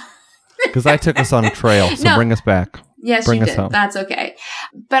 Because I took us on a trail, so bring us back. Yes, you did. Home. That's okay.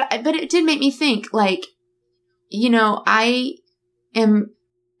 But it did make me think, like, I am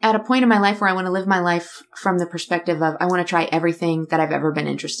at a point in my life where I want to live my life from the perspective of I want to try everything that I've ever been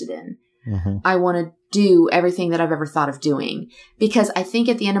interested in. Mm-hmm. I want to do everything that I've ever thought of doing. Because I think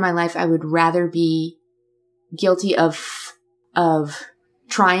at the end of my life, I would rather be guilty of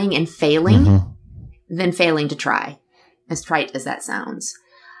trying and failing than failing to try, as trite as that sounds.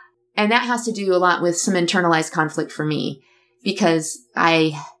 And that has to do a lot with some internalized conflict for me, because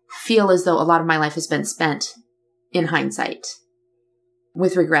I feel as though a lot of my life has been spent in hindsight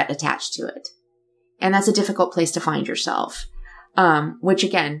with regret attached to it. And that's a difficult place to find yourself. Which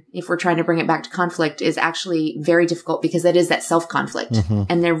again, if we're trying to bring it back to conflict, is actually very difficult because that is that self-conflict. Mm-hmm.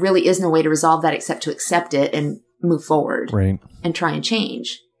 And there really is no way to resolve that except to accept it and move forward and try and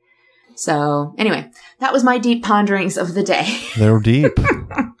change. So anyway, that was my deep ponderings of the day. They're deep.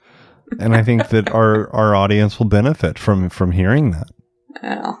 And I think that our audience will benefit from hearing that.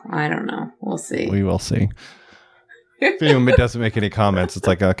 Well, I don't know. We'll see. We will see. If anyone doesn't make any comments, it's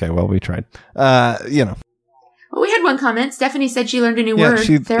like, okay, well, we tried. Well, we had one comment. Stephanie said she learned a new word,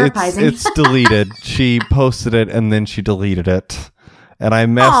 therapizing. It's deleted. She posted it and then she deleted it. And I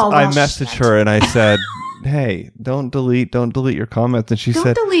messaged her and I said, hey, don't delete your comments. And she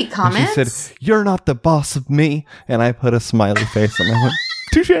said, don't delete comments. She said, you're not the boss of me. And I put a smiley face and I went,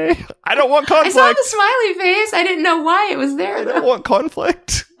 touche. I don't want conflict. I saw the smiley face. I didn't know why it was there. I don't want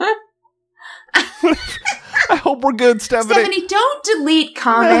conflict. I hope we're good, Stephanie. Stephanie, don't delete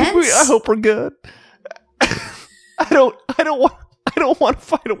comments. I hope we're good. I don't want to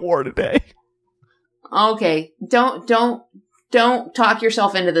fight a war today. Okay, don't talk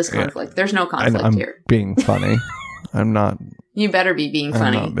yourself into this conflict. There's no conflict I'm here. being funny. I'm not. You better be being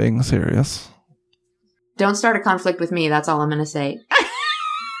funny. I'm not being serious. Don't start a conflict with me. That's all I'm going to say.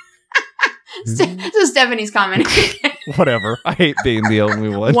 So Stephanie's commenting. Whatever. I hate being the only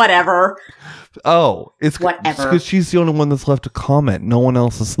one. Whatever. Oh, it's whatever. Because she's the only one that's left a comment. No one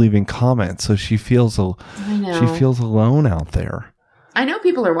else is leaving comments, so she feels alone out there. I know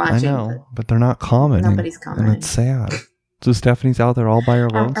people are watching. I know, but they're not commenting. Nobody's commenting. And it's sad. So Stephanie's out there all by her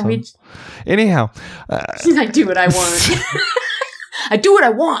lonesome. Anyhow. I do what I want. I do what I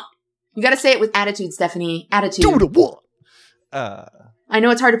want. You got to say it with attitude, Stephanie. Attitude. Do what I want. I know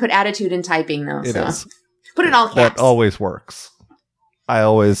it's hard to put attitude in typing, though. It is. Put it in all caps. That always works. I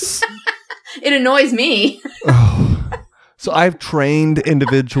always... It annoys me. So I've trained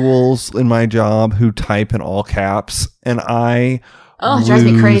individuals in my job who type in all caps, and it drives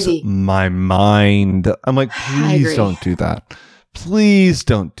me crazy. My mind. I'm like, please don't do that. Please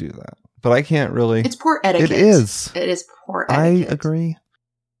don't do that. But I can't really. It's poor etiquette. It is. It is poor etiquette. I agree.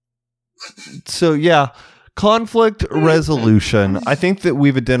 So yeah, conflict resolution. I think that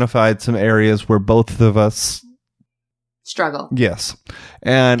we've identified some areas where both of us struggle. Yes.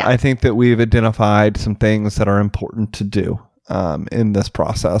 And I think that we've identified some things that are important to do in this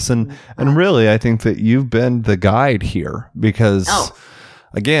process. And really, I think that you've been the guide here because,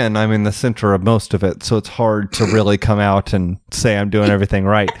 again, I'm in the center of most of it. So it's hard to really come out and say I'm doing everything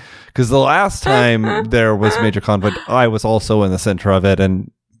right. Because the last time there was major conflict, I was also in the center of it.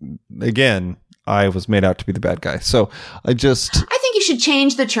 And again, I was made out to be the bad guy. So I think you should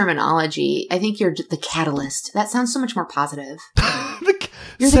change the terminology. I think you're the catalyst. That sounds so much more positive.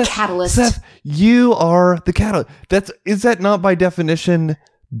 You're the catalyst. Seth, you are the catalyst. Is that not by definition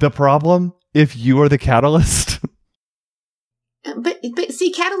the problem if you are the catalyst? But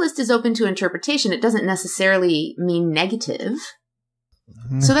see, catalyst is open to interpretation. It doesn't necessarily mean negative.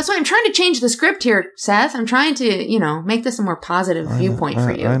 So that's why I'm trying to change the script here, Seth. I'm trying to, make this a more positive viewpoint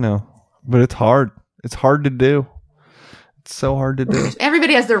for you. I know. But it's hard. It's hard to do. It's so hard to do.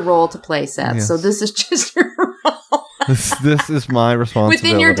 Everybody has their role to play, Seth. Yes. So this is just your role. This is my responsibility.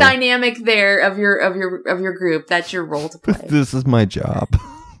 Within your dynamic there of your group, that's your role to play. This is my job.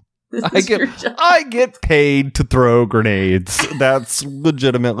 I get paid to throw grenades. That's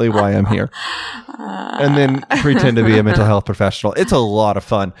legitimately why I'm here. And then pretend to be a mental health professional. It's a lot of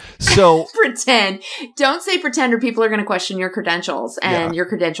fun. So pretend. Don't say pretend or people are going to question your credentials. And your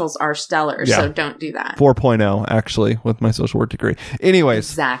credentials are stellar. Yeah. So don't do that. 4.0 actually with my social work degree. Anyways.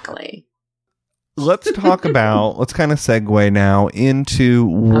 Exactly. Let's talk about, let's kind of segue now into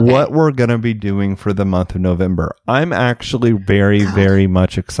what we're going to be doing for the month of November. I'm actually very, very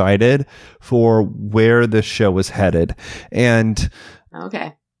much excited for where this show is headed. And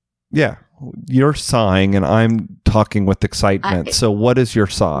yeah, you're sighing and I'm talking with excitement. So what is your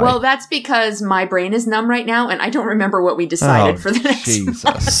sigh? Well, that's because my brain is numb right now and I don't remember what we decided for the next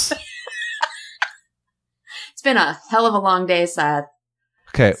Jesus. It's been a hell of a long day, Seth.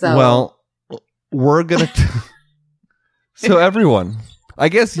 Okay, well, we're going to... So everyone, I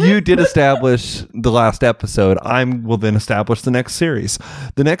guess you did establish the last episode. I will then establish the next series.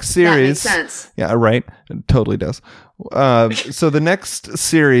 The next series... That makes sense. Yeah, right. It totally does. So the next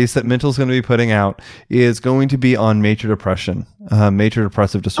series that Mental's going to be putting out is going to be on major depression, major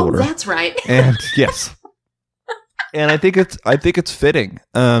depressive disorder. Oh, that's right. And yes. And I think it's fitting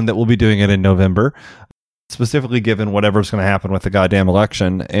that we'll be doing it in November. Specifically given whatever's going to happen with the goddamn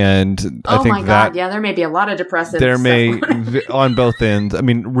election. And I think there may be a lot of depressive there stuff. May, on both ends, I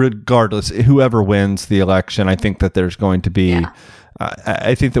mean, regardless, whoever wins the election, I think that there's going to be,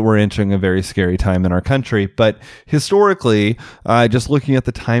 I think that we're entering a very scary time in our country. But historically, just looking at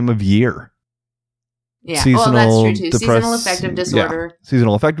the time of year, seasonal that's true too. Seasonal affective disorder. Yeah,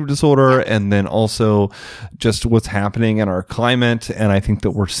 seasonal affective disorder, and then also just what's happening in our climate. And I think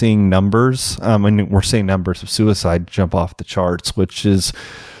that we're seeing numbers. We're seeing numbers of suicide jump off the charts, which is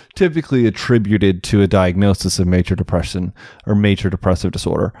typically attributed to a diagnosis of major depression or major depressive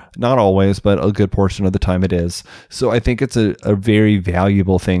disorder. Not always, but a good portion of the time it is. So I think it's a very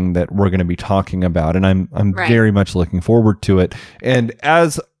valuable thing that we're going to be talking about, and I'm very much looking forward to it. And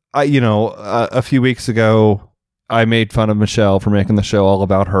as a few weeks ago, I made fun of Michelle for making the show all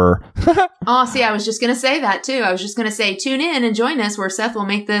about her. Oh, see, I was just going to say that too. I was just going to say, tune in and join us where Seth will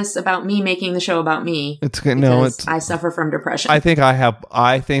make this about me making the show about me. I suffer from depression. I think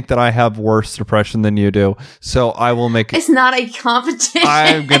that I have worse depression than you do. So I will make it. It's not a competition.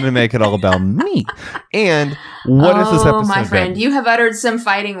 I'm going to make it all about me. And what is this episode? Oh, my friend, you have uttered some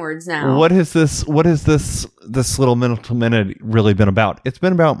fighting words now. What is this little mental minute really been about? It's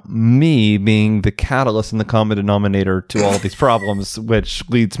been about me being the catalyst and the common denominator to all these problems, which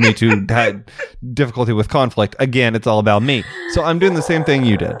leads me to difficulty with conflict. Again, it's all about me. So I'm doing the same thing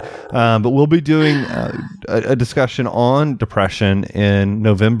you did. But we'll be doing a discussion on depression in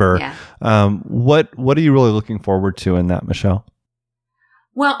November. Yeah. What are you really looking forward to in that, Michelle?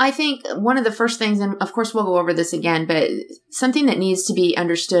 Well, I think one of the first things, and of course we'll go over this again, but something that needs to be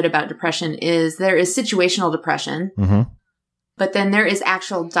understood about depression is there is situational depression, mm-hmm. but then there is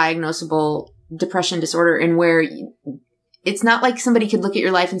actual diagnosable depression disorder, and where it's not like somebody could look at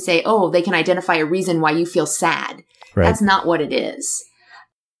your life and say, oh, they can identify a reason why you feel sad. Right. That's not what it is.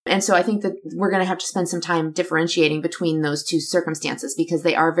 And so I think that we're going to have to spend some time differentiating between those two circumstances because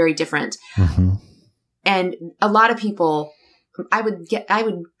they are very different. Mm-hmm. And a lot of people, I would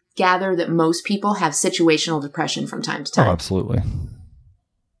gather that most people have situational depression from time to time. Oh, absolutely.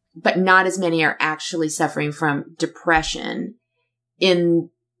 But not as many are actually suffering from depression in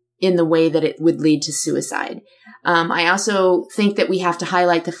the way that it would lead to suicide. I also think that we have to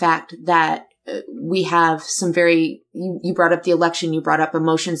highlight the fact that we have some you brought up the election, you brought up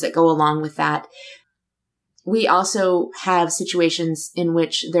emotions that go along with that. We also have situations in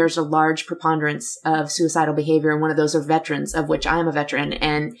which there's a large preponderance of suicidal behavior, and one of those are veterans, of which I am a veteran.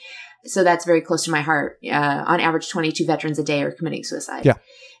 And so that's very close to my heart. On average, 22 veterans a day are committing suicide. Yeah.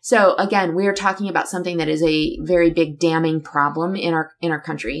 So again, we are talking about something that is a very big damning problem in our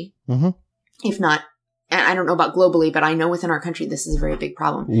country. Mm-hmm. If not, and I don't know about globally, but I know within our country, this is a very big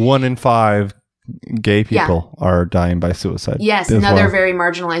problem. 1 in 5 gay people are dying by suicide. Yes, another very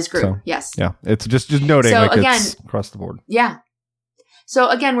marginalized group. So, yes. Yeah, it's just noting so like again, it's across the board. Yeah. So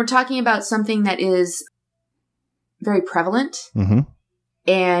again, we're talking about something that is very prevalent mm-hmm.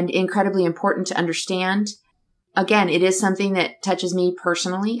 and incredibly important to understand. Again, it is something that touches me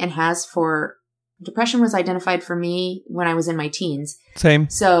personally and has for depression was identified for me when I was in my teens. Same.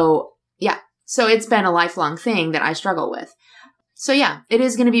 So yeah. So it's been a lifelong thing that I struggle with. So yeah, it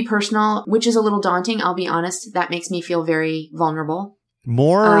is going to be personal, which is a little daunting. I'll be honest. That makes me feel very vulnerable.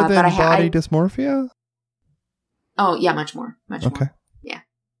 More than body dysmorphia? Oh yeah, much more. Much okay. more. Yeah.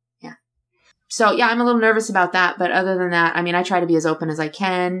 So yeah, I'm a little nervous about that. But other than that, I mean, I try to be as open as I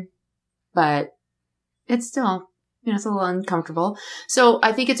can, but it's still, it's a little uncomfortable. So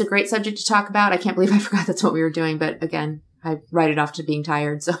I think it's a great subject to talk about. I can't believe I forgot that's what we were doing. But again, I write it off to being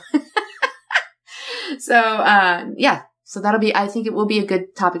tired. So, yeah. So I think it will be a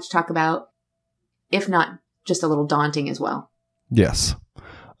good topic to talk about, if not just a little daunting as well. Yes.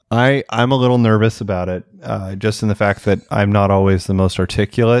 I'm a little nervous about it, just in the fact that I'm not always the most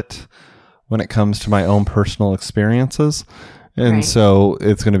articulate when it comes to my own personal experiences. And right. So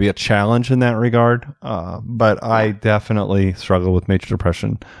it's going to be a challenge in that regard. But I definitely struggle with major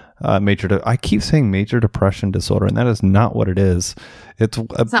depression. I keep saying major depression disorder, and that is not what it is. It's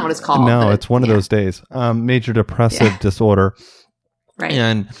not what it's called. No, it's one of those days. Major depressive disorder. Right.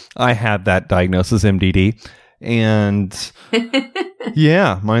 And I had that diagnosis, MDD. And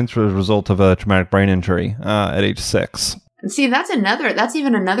yeah, mine's a result of a traumatic brain injury at age 6. See, that's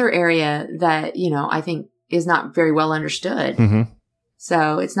even another area that, I think is not very well understood. Mm-hmm.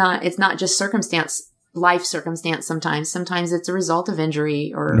 So it's not just life circumstance sometimes. Sometimes it's a result of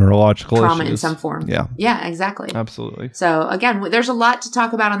injury or neurological trauma issues in some form. Yeah. Yeah, exactly. Absolutely. So again, there's a lot to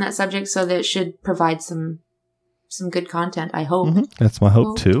talk about on that subject, so that it should provide some good content, I hope. Mm-hmm. That's my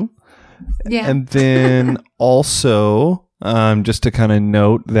hope too. Yeah. And then also, just to kind of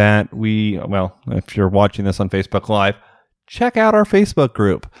note that if you're watching this on Facebook Live, check out our Facebook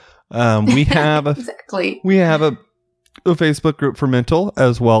group. We have exactly. We have a Facebook group for mental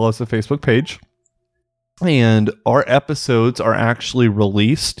as well as a Facebook page. And our episodes are actually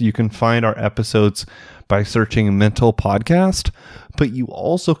released. You can find our episodes by searching Mental Podcast, but you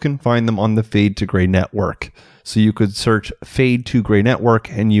also can find them on the Fade to Gray Network. So you could search Fade to Gray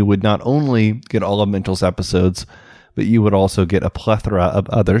Network, and you would not only get all of Mental's episodes, but you would also get a plethora of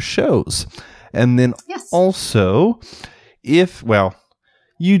other shows. And then also,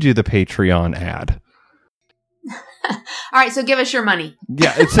 you do the Patreon ad. All right, so give us your money.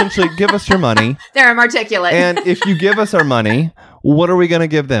 Yeah, essentially, give us your money. There, I'm articulate. And if you give us our money, what are we going to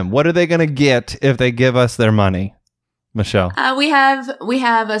give them? What are they going to get if they give us their money? Michelle? We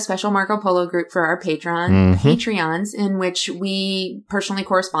have a special Marco Polo group for our Patreons in which we personally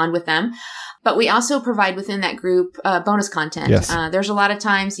correspond with them. But we also provide within that group bonus content. Yes. There's a lot of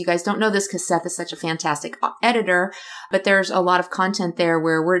times, you guys don't know this because Seth is such a fantastic editor, but there's a lot of content there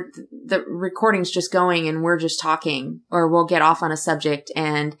where the recording's just going and we're just talking, or we'll get off on a subject,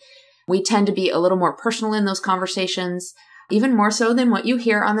 and we tend to be a little more personal in those conversations, even more so than what you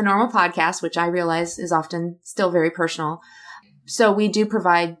hear on the normal podcast, which I realize is often still very personal. So we do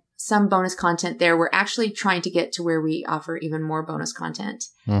provide some bonus content there. We're actually trying to get to where we offer even more bonus content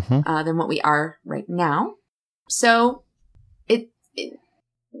than what we are right now. So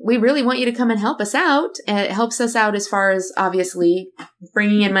we really want you to come and help us out. It helps us out as far as obviously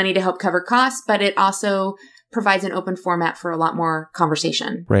bringing in money to help cover costs, but it also provides an open format for a lot more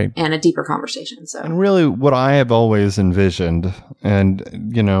conversation, right, and a deeper conversation. So, and really what I have always envisioned, and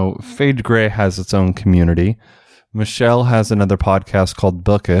Fade to Gray has its own community. Michelle has another podcast called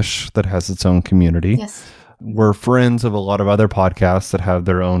Bookish that has its own community. Yes. We're friends of a lot of other podcasts that have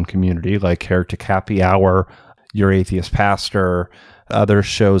their own community, like Heretic Happy Hour, Your Atheist Pastor, other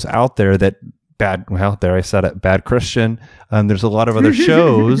shows out there that Bad Christian. There's a lot of other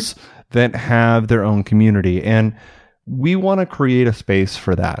shows that have their own community. And we want to create a space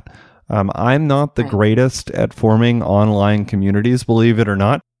for that. I'm not the greatest at forming online communities, believe it or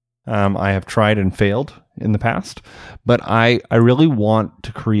not. I have tried and failed in the past, but I really want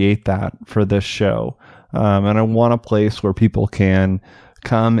to create that for this show. And I want a place where people can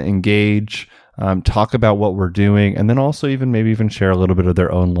come, engage, talk about what we're doing, and then also maybe even share a little bit of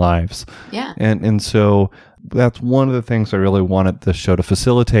their own lives. Yeah. And so that's one of the things I really wanted this show to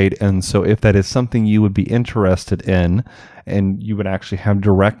facilitate. And so if that is something you would be interested in, and you would actually have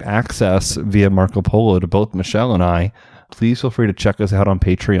direct access via Marco Polo to both Michelle and I, please feel free to check us out on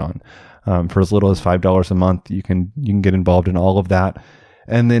Patreon. For as little as $5 a month, you can get involved in all of that.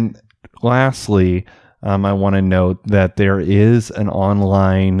 And then lastly, I want to note that there is an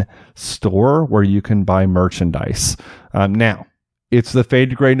online store where you can buy merchandise. Now, it's the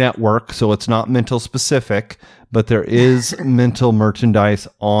Fade to Gray Network, so it's not mental specific, but there is mental merchandise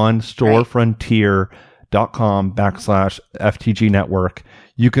on storefrontier.com/FTG network.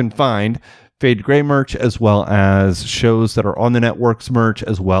 You can find Fade to Gray merch, as well as shows that are on the network's merch,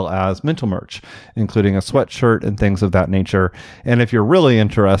 as well as mental merch, including a sweatshirt and things of that nature. And if you're really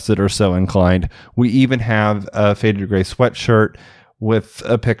interested or so inclined, we even have a Fade to Gray sweatshirt with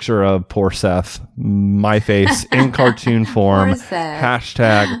a picture of poor Seth, my face in cartoon form,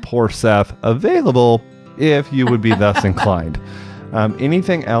 hashtag poor Seth, available if you would be thus inclined.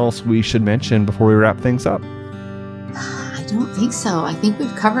 Anything else we should mention before we wrap things up? I don't think so. I think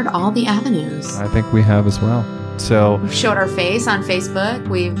we've covered all the avenues. I think we have as well. So we've showed our face on Facebook.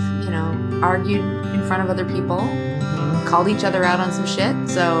 We've, argued in front of other people, called each other out on some shit.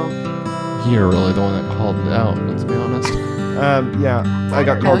 So you're really the one that called it out, let's be honest. I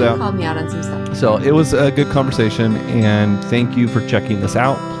got called out. You called me out on some stuff. So it was a good conversation, and thank you for checking this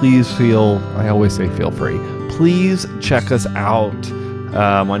out. Please I always say feel free. Please check us out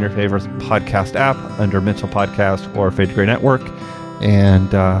on your favorite podcast app under Mental Podcast or Fade to Gray Network.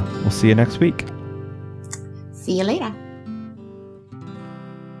 And we'll see you next week. See you later.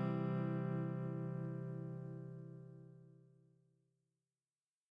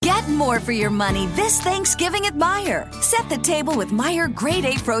 Get more for your money this Thanksgiving at Meijer. Set the table with Meijer Grade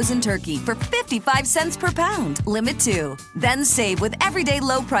A frozen turkey for 55 cents per pound, limit 2. Then save with everyday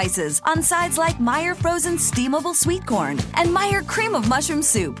low prices on sides like Meijer frozen steamable sweet corn and Meijer cream of mushroom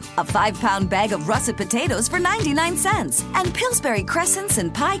soup, a 5-pound bag of russet potatoes for 99 cents, and Pillsbury crescents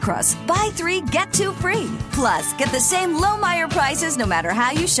and pie crusts, buy 3, get 2 free. Plus, get the same low Meijer prices no matter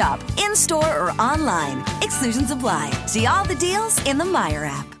how you shop, in-store or online. Exclusions apply. See all the deals in the Meijer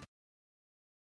app.